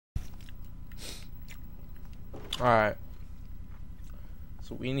Alright.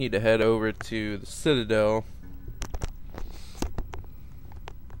 So we need to head over to the Citadel.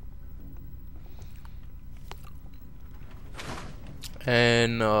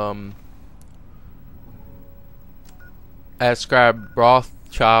 And ask Scribe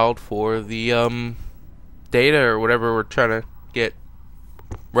Rothschild for the data or whatever we're trying to get,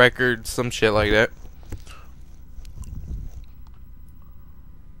 records, some shit like that.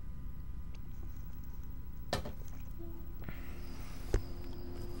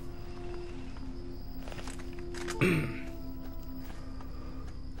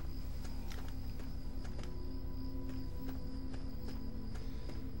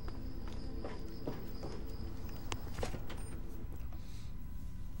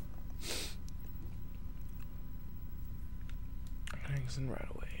 Right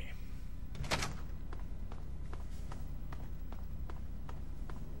away.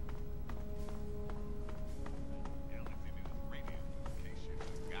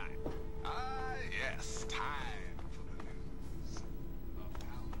 Yes, time for the news.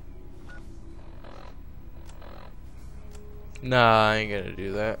 Nah, I ain't gonna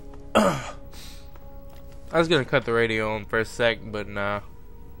do that. I was gonna cut the radio on for a sec, but nah.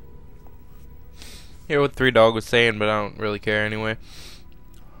 Hear what Three Dog was saying, but I don't really care anyway.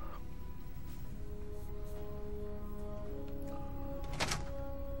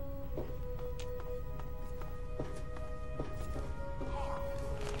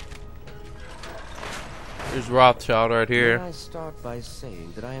 There's Rothschild right here. May I start by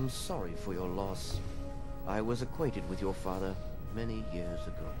saying that I am sorry for your loss. I was acquainted with your father many years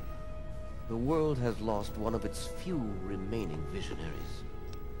ago. The world has lost one of its few remaining visionaries.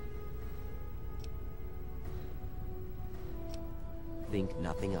 Think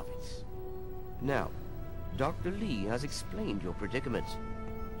nothing of it. Now, Dr. Lee has explained your predicament.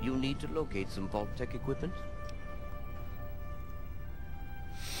 You need to locate some Vault-Tec equipment.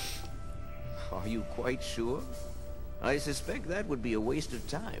 Are you quite sure? I suspect that would be a waste of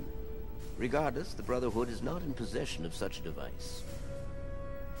time. Regardless, the Brotherhood is not in possession of such a device.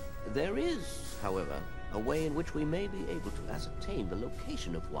 There is, however, a way in which we may be able to ascertain the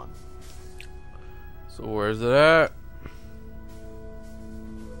location of one. So where's it at?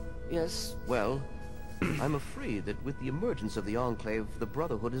 Yes, well, I'm afraid that with the emergence of the Enclave, the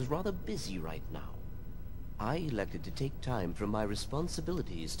Brotherhood is rather busy right now. I elected to take time from my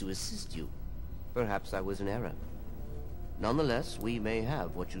responsibilities to assist you. Perhaps I was in error. Nonetheless, we may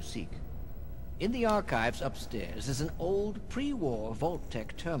have what you seek. In the archives upstairs is an old pre-war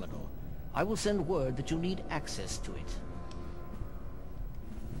Vault-Tec terminal. I will send word that you need access to it.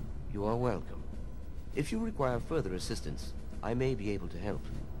 You are welcome. If you require further assistance, I may be able to help.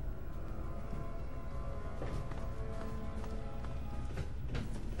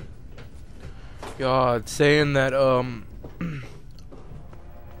 God, saying that I'm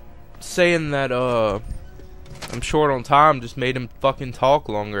short on time just made him fucking talk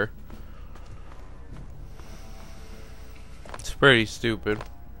longer. It's pretty stupid.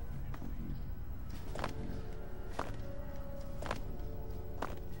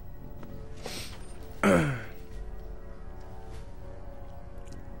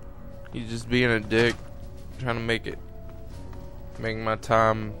 He's just being a dick, trying to make my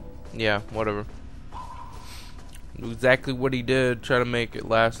time, yeah, whatever. Exactly what he did, try to make it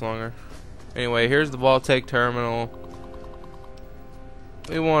last longer. Anyway, here's the Vault-Tec terminal.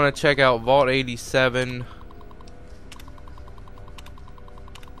 We want to check out Vault 87.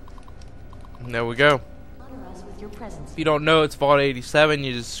 And there we go. If you don't know it's Vault 87,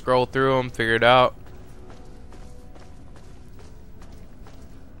 you just scroll through them, figure it out.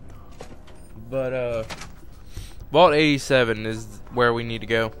 But Vault 87 is where we need to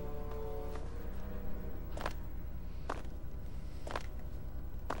go.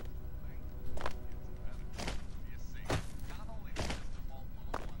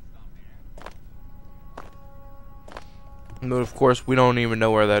 But of course, we don't even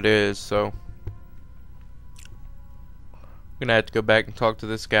know where that is, so we're gonna have to go back and talk to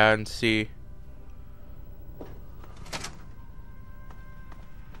this guy and see.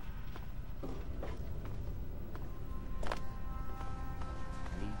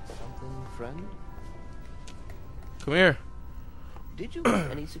 Need something, friend? Come here. Did you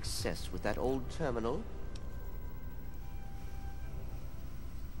have any success with that old terminal?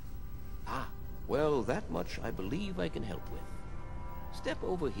 Ah, well, that much I believe I can help with. Step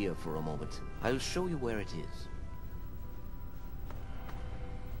over here for a moment. I'll show you where it is.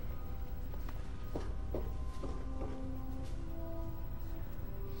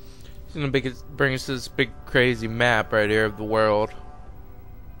 He's gonna bring us this big crazy map right here of the world.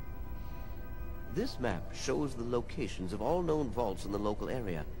 This map shows the locations of all known vaults in the local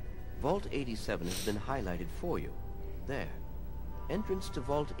area. Vault 87 has been highlighted for you. There. Entrance to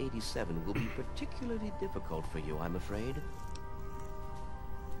Vault 87 will be particularly difficult for you, I'm afraid.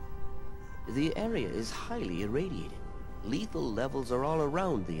 The area is highly irradiated. Lethal levels are all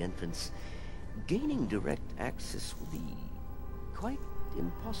around the entrance. Gaining direct access will be quite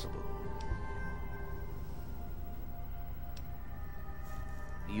impossible.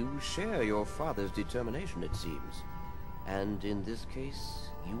 You share your father's determination, it seems. And in this case,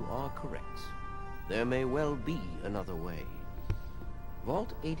 you are correct. There may well be another way.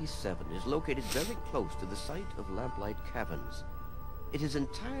 Vault 87 is located very close to the site of Lamplight Caverns. It is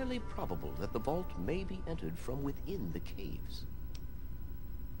entirely probable that the vault may be entered from within the caves.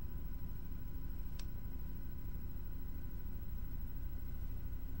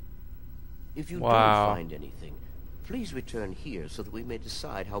 If you don't find anything, please return here so that we may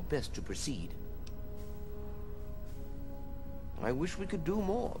decide how best to proceed. I wish we could do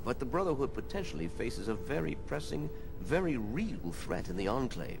more, but the Brotherhood potentially faces a very pressing, very real threat in the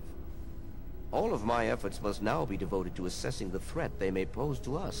Enclave. All of my efforts must now be devoted to assessing the threat they may pose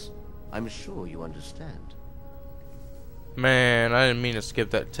to us. I'm sure you understand. Man, I didn't mean to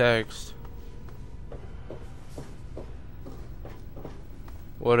skip that text.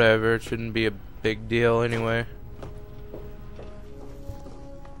 Whatever, it shouldn't be a big deal anyway.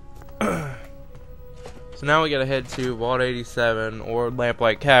 So now we gotta head to Vault 87, or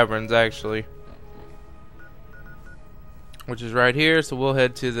Lamplight Caverns actually, which is right here. So we'll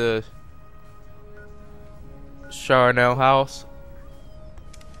head to the Charnel house,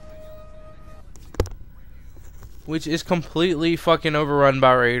 which is completely fucking overrun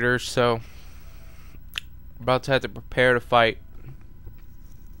by raiders, so we're about to have to prepare to fight.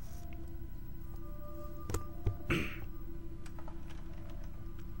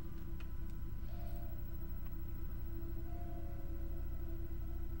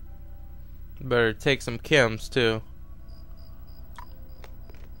 Better take some chems too.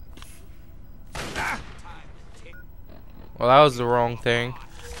 Well, that was the wrong thing.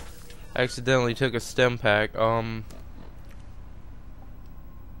 Accidentally took a stem pack. I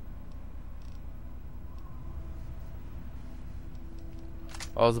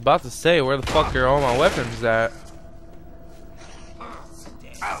was about to say, where the fuck are all my weapons at?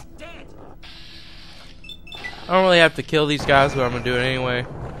 I don't really have to kill these guys, but I'm gonna do it anyway.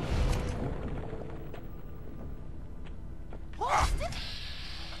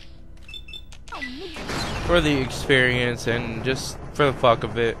 For the experience and just for the fuck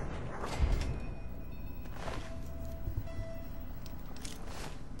of it.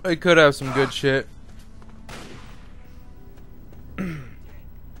 It could have some good shit.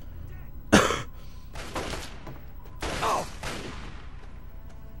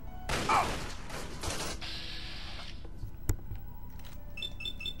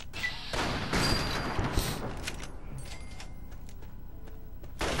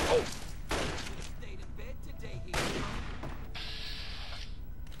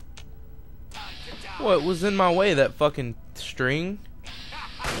 What was in my way? That fucking string?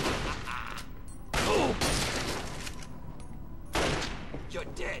 You're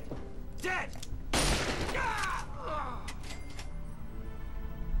dead. Dead.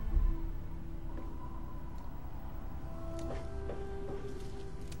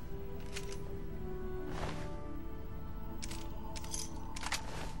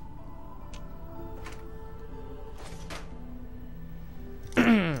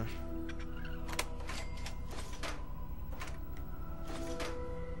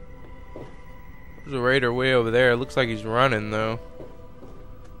 There's a raider way over there. It looks like he's running though.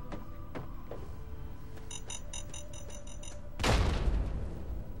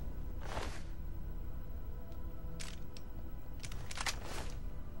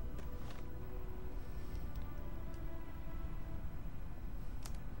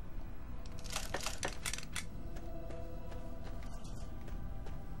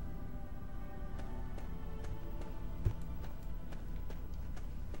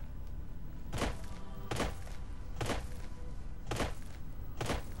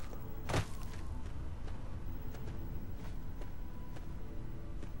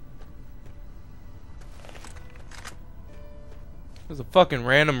 There's a fucking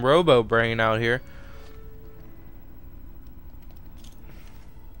random robo brain out here.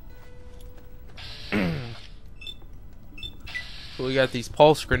 What we got these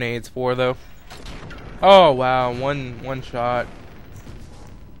pulse grenades for though? Oh wow, one shot.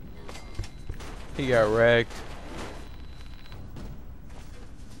 He got wrecked.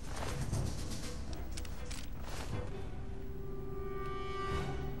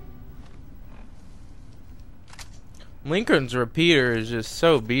 Lincoln's repeater is just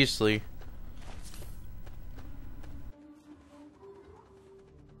so beastly.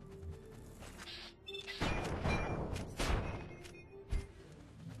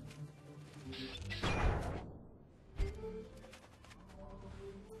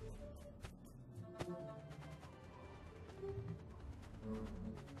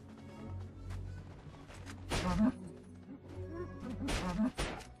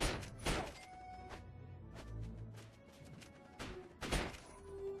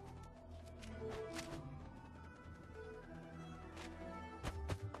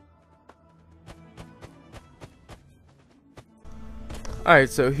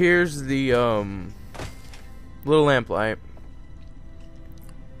 Alright, so here's the little lamplight.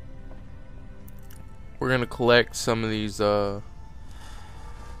 We're gonna collect some of these some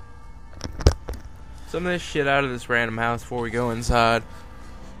of this shit out of this random house before we go inside.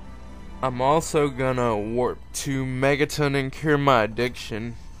 I'm also gonna warp to Megaton and cure my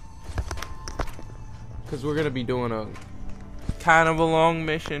addiction, cause we're gonna be doing a kind of a long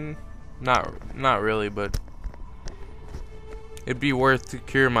mission. Not really, but it'd be worth to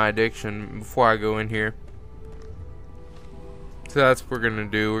cure my addiction before I go in here. So that's what we're gonna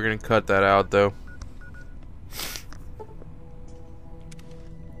do. We're gonna cut that out though.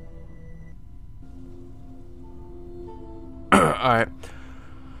 Alright.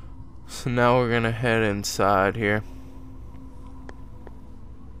 So now we're gonna head inside here.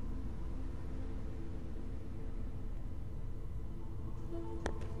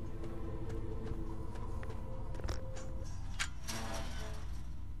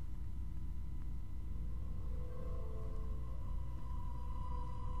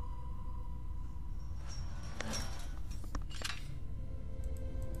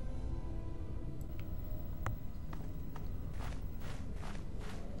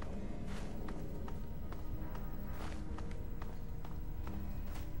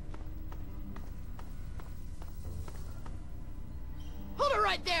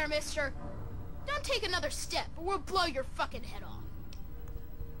 Right there, mister. Don't take another step or we'll blow your fucking head off.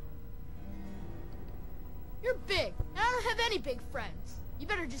 You're big, and I don't have any big friends. You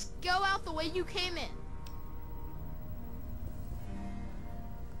better just go out the way you came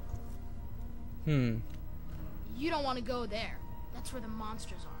in. You don't want to go there. That's where the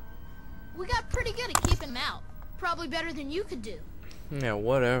monsters are. We got pretty good at keeping them out. Probably better than you could do. Yeah,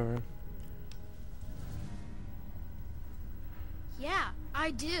 whatever. Yeah,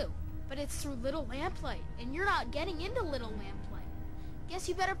 I do. But it's through Little Lamplight, and you're not getting into Little Lamplight. Guess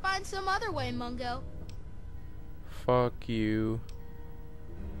you better find some other way, Mungo. Fuck you.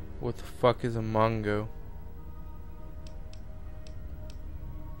 What the fuck is a Mungo?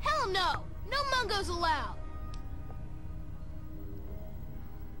 Hell no! No Mungos allowed!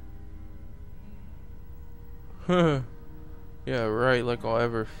 Huh. Yeah, right, like I'll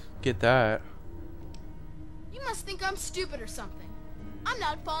ever get that. You must think I'm stupid or something. I'm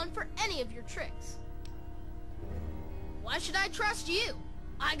not falling for any of your tricks. Why should I trust you?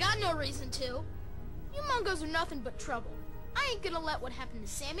 I got no reason to. You Mungos are nothing but trouble. I ain't gonna let what happened to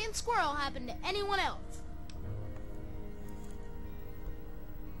Sammy and Squirrel happen to anyone else.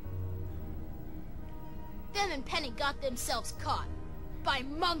 Them and Penny got themselves caught. By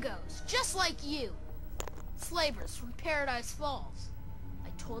Mungos, just like you. Slavers from Paradise Falls. I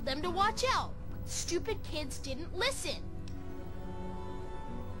told them to watch out, but stupid kids didn't listen.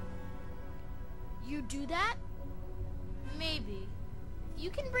 You do that? Maybe. If you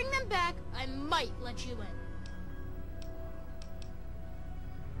can bring them back, I might let you in.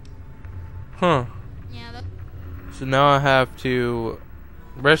 Huh. Yeah, that... So now I have to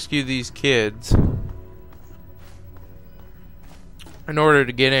rescue these kids in order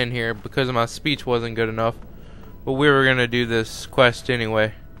to get in here because my speech wasn't good enough. But we were gonna do this quest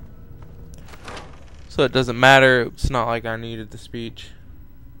anyway. So it doesn't matter. It's not like I needed the speech.